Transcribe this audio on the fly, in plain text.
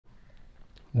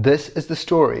This is the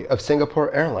story of Singapore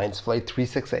Airlines Flight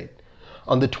 368.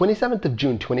 On the 27th of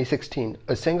June 2016,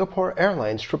 a Singapore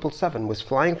Airlines 777 was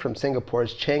flying from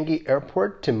Singapore's Changi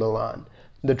Airport to Milan.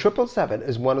 The 777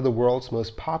 is one of the world's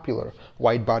most popular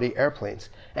wide-body airplanes,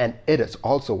 and it is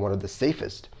also one of the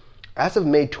safest. As of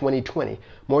May 2020,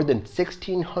 more than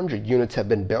 1,600 units have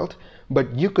been built,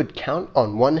 but you could count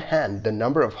on one hand the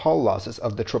number of hull losses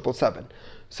of the 777.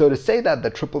 So to say that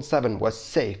the 777 was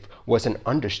safe was an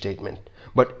understatement.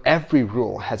 But every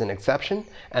rule has an exception,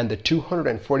 and the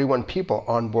 241 people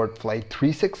on board Flight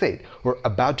 368 were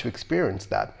about to experience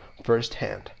that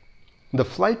firsthand. The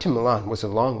flight to Milan was a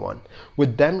long one.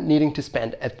 With them needing to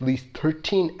spend at least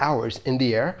 13 hours in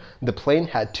the air, the plane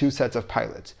had two sets of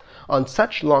pilots. On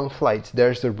such long flights,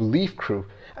 there's the relief crew.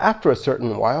 After a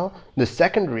certain while, the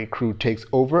secondary crew takes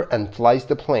over and flies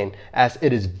the plane, as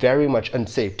it is very much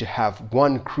unsafe to have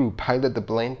one crew pilot the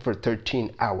plane for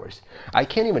 13 hours. I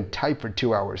can't even type for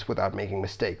 2 hours without making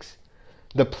mistakes.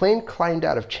 The plane climbed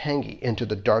out of Changi into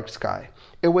the dark sky.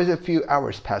 It was a few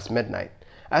hours past midnight.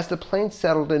 As the plane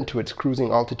settled into its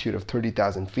cruising altitude of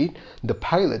 30,000 feet, the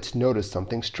pilots noticed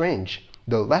something strange.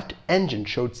 The left engine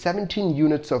showed 17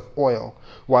 units of oil,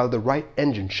 while the right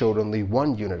engine showed only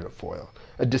 1 unit of oil.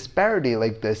 A disparity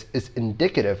like this is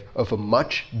indicative of a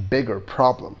much bigger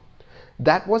problem.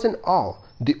 That wasn't all.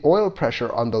 The oil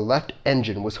pressure on the left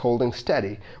engine was holding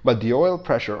steady, but the oil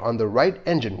pressure on the right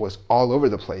engine was all over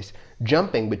the place,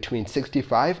 jumping between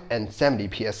 65 and 70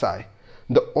 psi.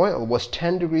 The oil was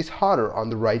 10 degrees hotter on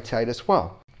the right side as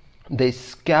well. They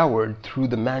scoured through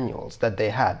the manuals that they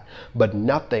had, but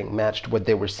nothing matched what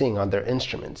they were seeing on their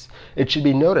instruments. It should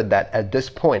be noted that at this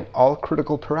point, all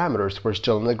critical parameters were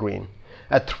still in the green.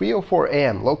 At 3:04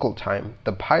 a.m. local time,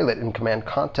 the pilot in command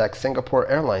contacts Singapore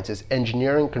Airlines'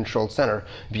 Engineering Control Center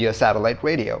via satellite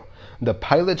radio. The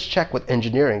pilots check with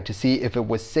engineering to see if it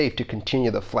was safe to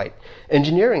continue the flight.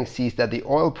 Engineering sees that the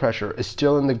oil pressure is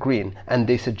still in the green, and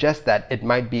they suggest that it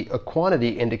might be a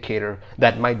quantity indicator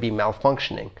that might be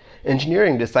malfunctioning.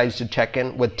 Engineering decides to check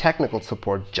in with technical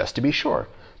support just to be sure.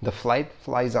 The flight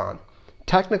flies on.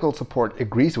 Technical support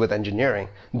agrees with engineering.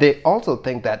 They also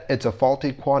think that it's a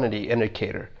faulty quantity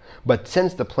indicator. But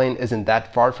since the plane isn't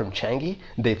that far from Changi,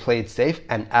 they play it safe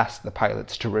and ask the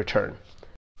pilots to return.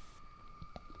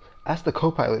 As the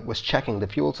co-pilot was checking the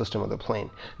fuel system of the plane,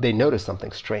 they noticed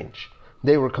something strange.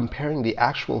 They were comparing the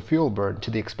actual fuel burn to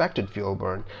the expected fuel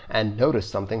burn and noticed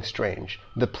something strange.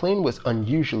 The plane was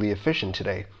unusually efficient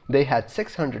today. They had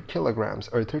 600 kilograms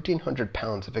or 1,300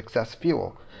 pounds of excess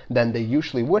fuel than they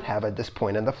usually would have at this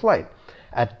point in the flight.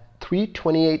 At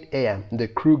 3:28 a.m., the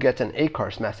crew gets an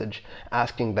ACARS message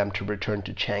asking them to return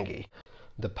to Changi.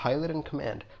 The pilot in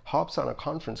command hops on a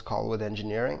conference call with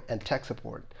engineering and tech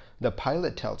support. The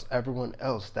pilot tells everyone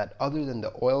else that other than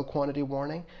the oil quantity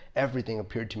warning, everything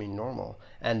appeared to be normal,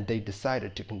 and they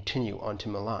decided to continue on to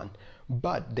Milan.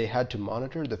 But they had to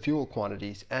monitor the fuel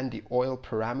quantities and the oil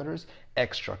parameters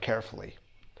extra carefully.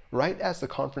 Right as the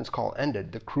conference call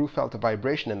ended, the crew felt a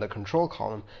vibration in the control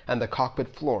column and the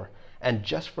cockpit floor, and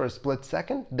just for a split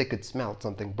second, they could smell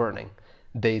something burning.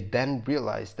 They then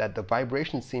realized that the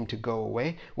vibration seemed to go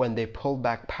away when they pulled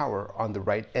back power on the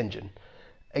right engine.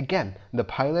 Again, the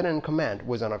pilot in command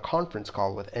was on a conference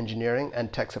call with engineering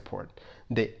and tech support.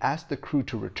 They asked the crew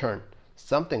to return.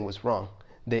 Something was wrong.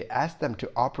 They asked them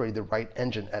to operate the right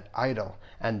engine at idle,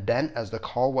 and then as the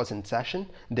call was in session,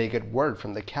 they get word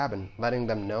from the cabin letting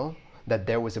them know that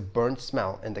there was a burnt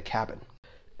smell in the cabin.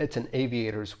 It's an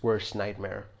aviator's worst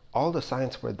nightmare. All the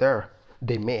signs were there.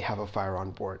 They may have a fire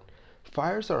on board.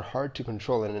 Fires are hard to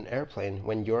control in an airplane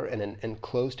when you're in an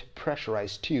enclosed,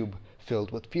 pressurized tube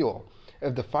filled with fuel.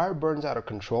 If the fire burns out of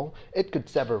control, it could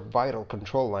sever vital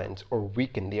control lines or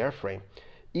weaken the airframe.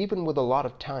 Even with a lot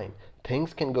of time,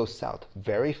 things can go south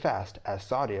very fast, as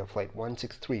Saudia Flight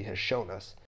 163 has shown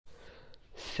us.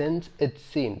 Since it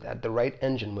seemed that the right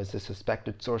engine was the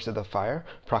suspected source of the fire,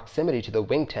 proximity to the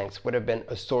wing tanks would have been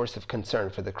a source of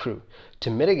concern for the crew. To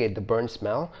mitigate the burn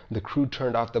smell, the crew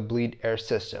turned off the bleed air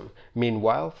system.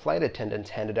 Meanwhile, flight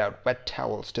attendants handed out wet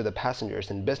towels to the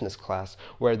passengers in business class,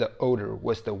 where the odor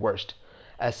was the worst.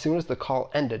 As soon as the call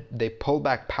ended, they pulled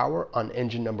back power on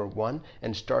engine number 1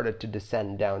 and started to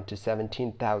descend down to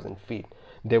 17,000 feet.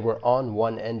 They were on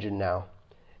one engine now.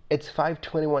 It's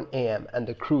 5:21 a.m. and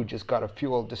the crew just got a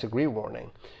fuel disagree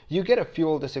warning. You get a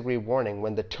fuel disagree warning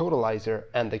when the totalizer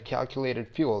and the calculated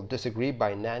fuel disagree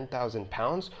by 9,000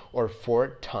 pounds or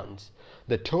 4 tons.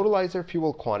 The totalizer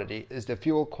fuel quantity is the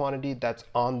fuel quantity that's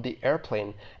on the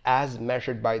airplane as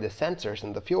measured by the sensors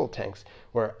in the fuel tanks,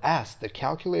 whereas the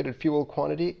calculated fuel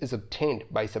quantity is obtained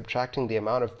by subtracting the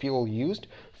amount of fuel used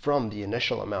from the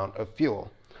initial amount of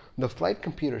fuel. The flight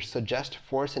computers suggest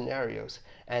four scenarios,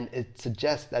 and it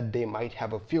suggests that they might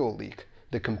have a fuel leak.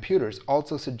 The computers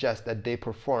also suggest that they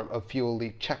perform a fuel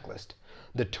leak checklist.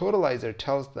 The totalizer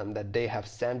tells them that they have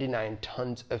 79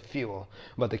 tons of fuel,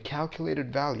 but the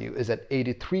calculated value is at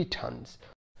 83 tons.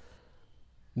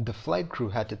 The flight crew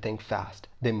had to think fast.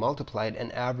 They multiplied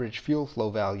an average fuel flow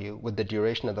value with the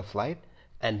duration of the flight,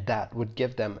 and that would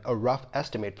give them a rough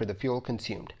estimate for the fuel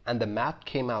consumed, and the math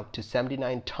came out to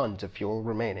 79 tons of fuel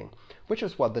remaining, which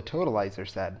is what the totalizer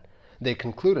said. They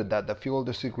concluded that the fuel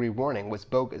disagree warning was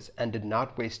bogus and did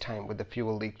not waste time with the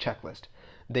fuel leak checklist.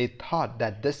 They thought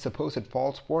that this supposed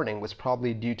false warning was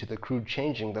probably due to the crew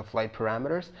changing the flight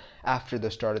parameters after the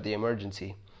start of the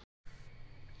emergency.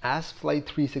 As Flight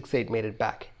 368 made it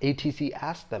back, ATC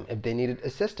asked them if they needed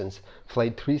assistance.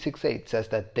 Flight 368 says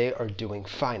that they are doing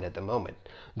fine at the moment.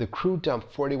 The crew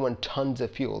dumped 41 tons of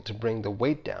fuel to bring the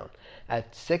weight down.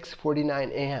 At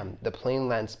 6:49 a.m., the plane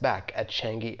lands back at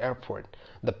Changi Airport.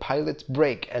 The pilots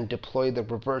brake and deploy the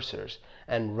reversers,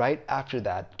 and right after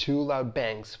that, two loud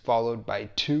bangs followed by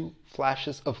two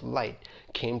flashes of light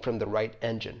came from the right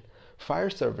engine.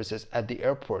 Fire services at the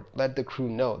airport let the crew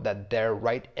know that their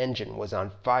right engine was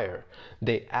on fire.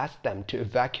 They asked them to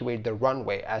evacuate the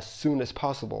runway as soon as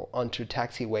possible onto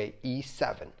taxiway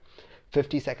E7.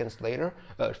 50 seconds later,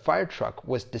 a fire truck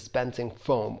was dispensing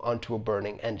foam onto a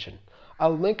burning engine.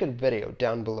 I'll link a video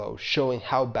down below showing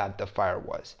how bad the fire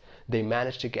was. They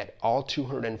managed to get all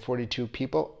 242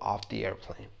 people off the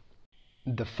airplane.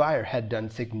 The fire had done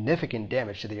significant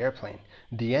damage to the airplane.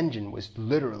 The engine was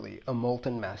literally a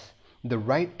molten mess. The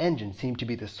right engine seemed to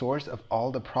be the source of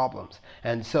all the problems,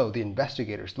 and so the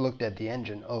investigators looked at the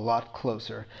engine a lot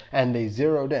closer, and they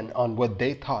zeroed in on what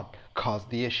they thought caused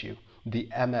the issue, the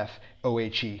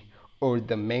MFOHE, or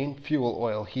the main fuel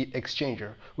oil heat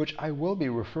exchanger, which I will be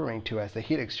referring to as the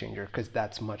heat exchanger because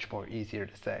that's much more easier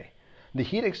to say. The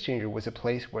heat exchanger was a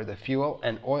place where the fuel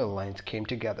and oil lines came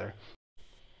together.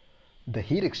 The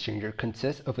heat exchanger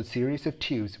consists of a series of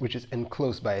tubes which is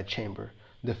enclosed by a chamber.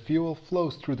 The fuel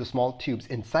flows through the small tubes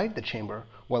inside the chamber,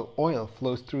 while oil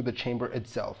flows through the chamber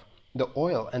itself. The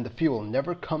oil and the fuel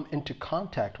never come into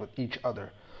contact with each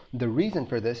other. The reason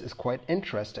for this is quite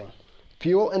interesting.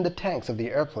 Fuel in the tanks of the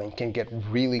airplane can get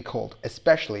really cold,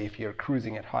 especially if you're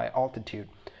cruising at high altitude.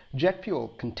 Jet fuel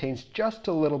contains just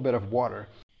a little bit of water.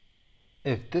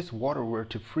 If this water were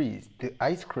to freeze, the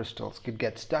ice crystals could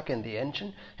get stuck in the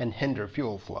engine and hinder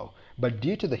fuel flow. But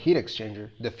due to the heat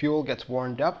exchanger, the fuel gets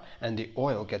warmed up and the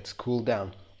oil gets cooled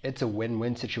down. It's a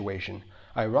win-win situation.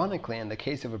 Ironically, in the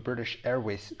case of a British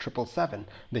Airways 777,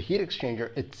 the heat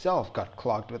exchanger itself got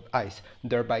clogged with ice,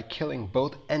 thereby killing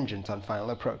both engines on final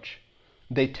approach.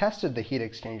 They tested the heat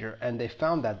exchanger and they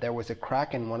found that there was a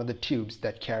crack in one of the tubes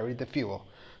that carried the fuel.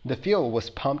 The fuel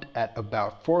was pumped at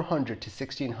about 400 to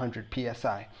 1600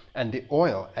 psi and the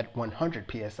oil at 100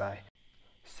 psi.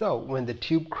 So when the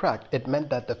tube cracked, it meant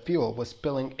that the fuel was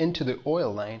spilling into the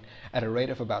oil line at a rate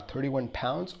of about 31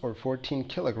 pounds or 14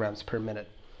 kilograms per minute.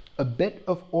 A bit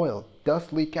of oil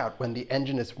does leak out when the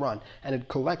engine is run and it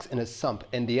collects in a sump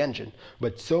in the engine,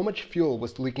 but so much fuel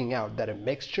was leaking out that a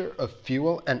mixture of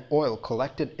fuel and oil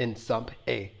collected in sump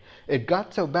A. It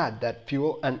got so bad that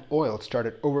fuel and oil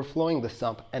started overflowing the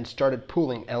sump and started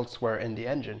pooling elsewhere in the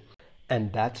engine.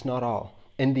 And that's not all.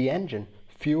 In the engine,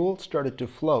 fuel started to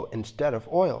flow instead of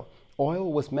oil.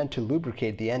 Oil was meant to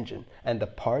lubricate the engine, and the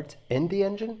parts in the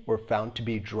engine were found to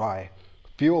be dry.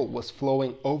 Fuel was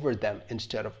flowing over them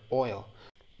instead of oil.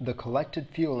 The collected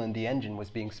fuel in the engine was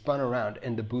being spun around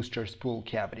in the booster spool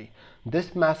cavity.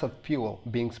 This mass of fuel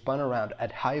being spun around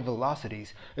at high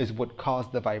velocities is what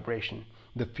caused the vibration.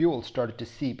 The fuel started to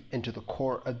seep into the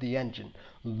core of the engine,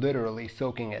 literally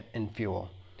soaking it in fuel.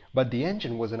 But the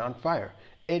engine wasn't on fire.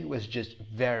 It was just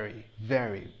very,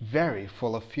 very, very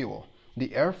full of fuel. The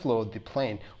airflow of the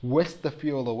plane whisked the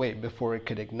fuel away before it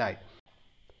could ignite.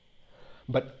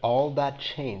 But all that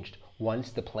changed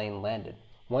once the plane landed.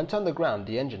 Once on the ground,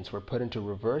 the engines were put into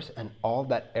reverse and all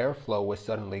that airflow was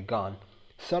suddenly gone.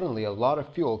 Suddenly, a lot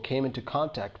of fuel came into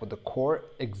contact with the core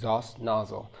exhaust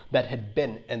nozzle that had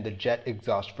been in the jet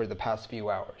exhaust for the past few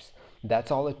hours.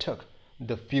 That's all it took.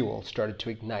 The fuel started to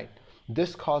ignite.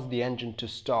 This caused the engine to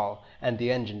stall and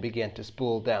the engine began to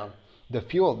spool down. The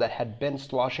fuel that had been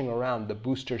sloshing around the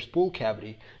booster spool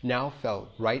cavity now fell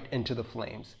right into the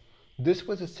flames. This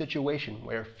was a situation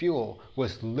where fuel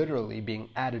was literally being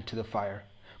added to the fire.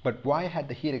 But why had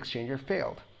the heat exchanger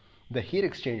failed? The heat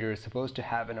exchanger is supposed to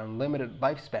have an unlimited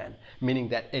lifespan, meaning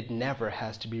that it never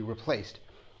has to be replaced.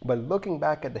 But looking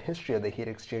back at the history of the heat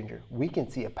exchanger, we can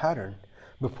see a pattern.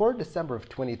 Before December of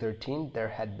 2013, there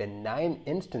had been 9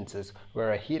 instances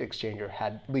where a heat exchanger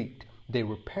had leaked. They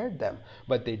repaired them,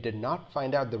 but they did not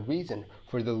find out the reason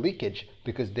for the leakage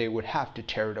because they would have to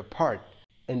tear it apart.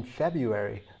 In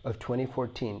February of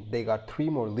 2014, they got 3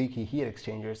 more leaky heat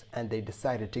exchangers and they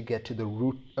decided to get to the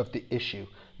root of the issue.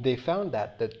 They found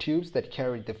that the tubes that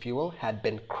carried the fuel had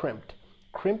been crimped.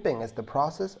 Crimping is the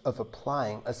process of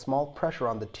applying a small pressure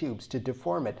on the tubes to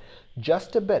deform it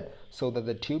just a bit so that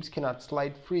the tubes cannot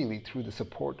slide freely through the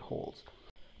support holes.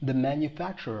 The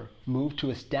manufacturer moved to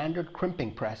a standard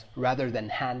crimping press rather than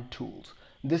hand tools.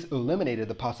 This eliminated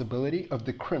the possibility of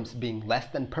the crimps being less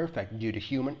than perfect due to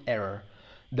human error.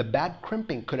 The bad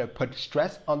crimping could have put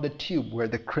stress on the tube where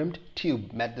the crimped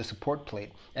tube met the support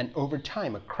plate, and over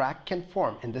time a crack can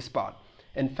form in the spot.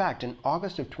 In fact, in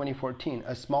August of 2014,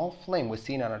 a small flame was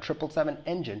seen on a 777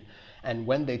 engine, and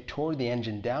when they tore the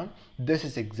engine down, this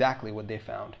is exactly what they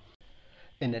found.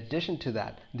 In addition to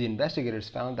that, the investigators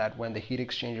found that when the heat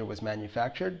exchanger was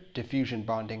manufactured, diffusion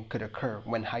bonding could occur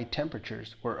when high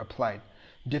temperatures were applied.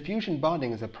 Diffusion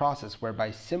bonding is a process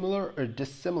whereby similar or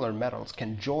dissimilar metals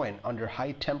can join under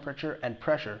high temperature and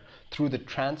pressure through the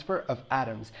transfer of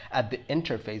atoms at the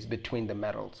interface between the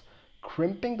metals.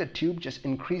 Crimping the tube just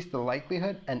increased the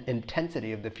likelihood and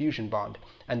intensity of the fusion bond,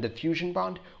 and the fusion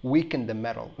bond weakened the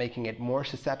metal, making it more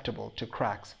susceptible to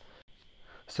cracks.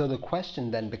 So the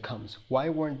question then becomes, why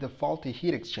weren't the faulty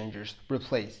heat exchangers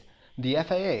replaced? The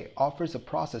FAA offers a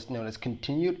process known as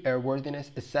Continued Airworthiness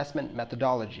Assessment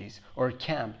Methodologies, or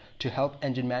CAM, to help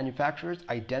engine manufacturers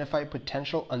identify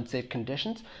potential unsafe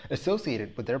conditions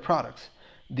associated with their products.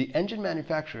 The engine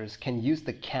manufacturers can use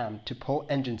the CAM to pull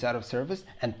engines out of service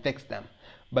and fix them.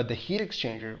 But the heat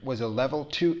exchanger was a level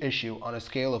 2 issue on a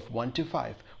scale of 1 to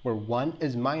 5, where 1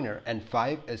 is minor and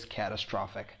 5 is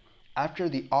catastrophic. After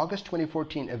the August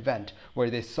 2014 event where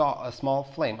they saw a small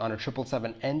flame on a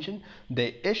 777 engine,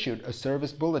 they issued a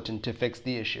service bulletin to fix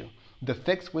the issue. The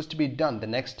fix was to be done the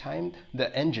next time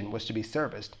the engine was to be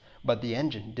serviced, but the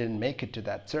engine didn't make it to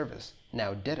that service.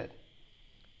 Now did it?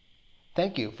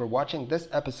 Thank you for watching this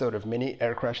episode of Mini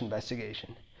Air Crash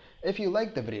Investigation. If you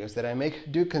like the videos that I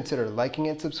make, do consider liking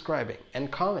and subscribing and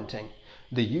commenting.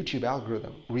 The YouTube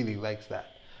algorithm really likes that.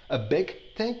 A big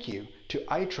thank you to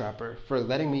iTrapper for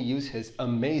letting me use his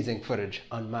amazing footage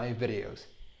on my videos.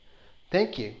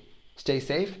 Thank you. Stay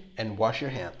safe and wash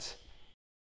your hands.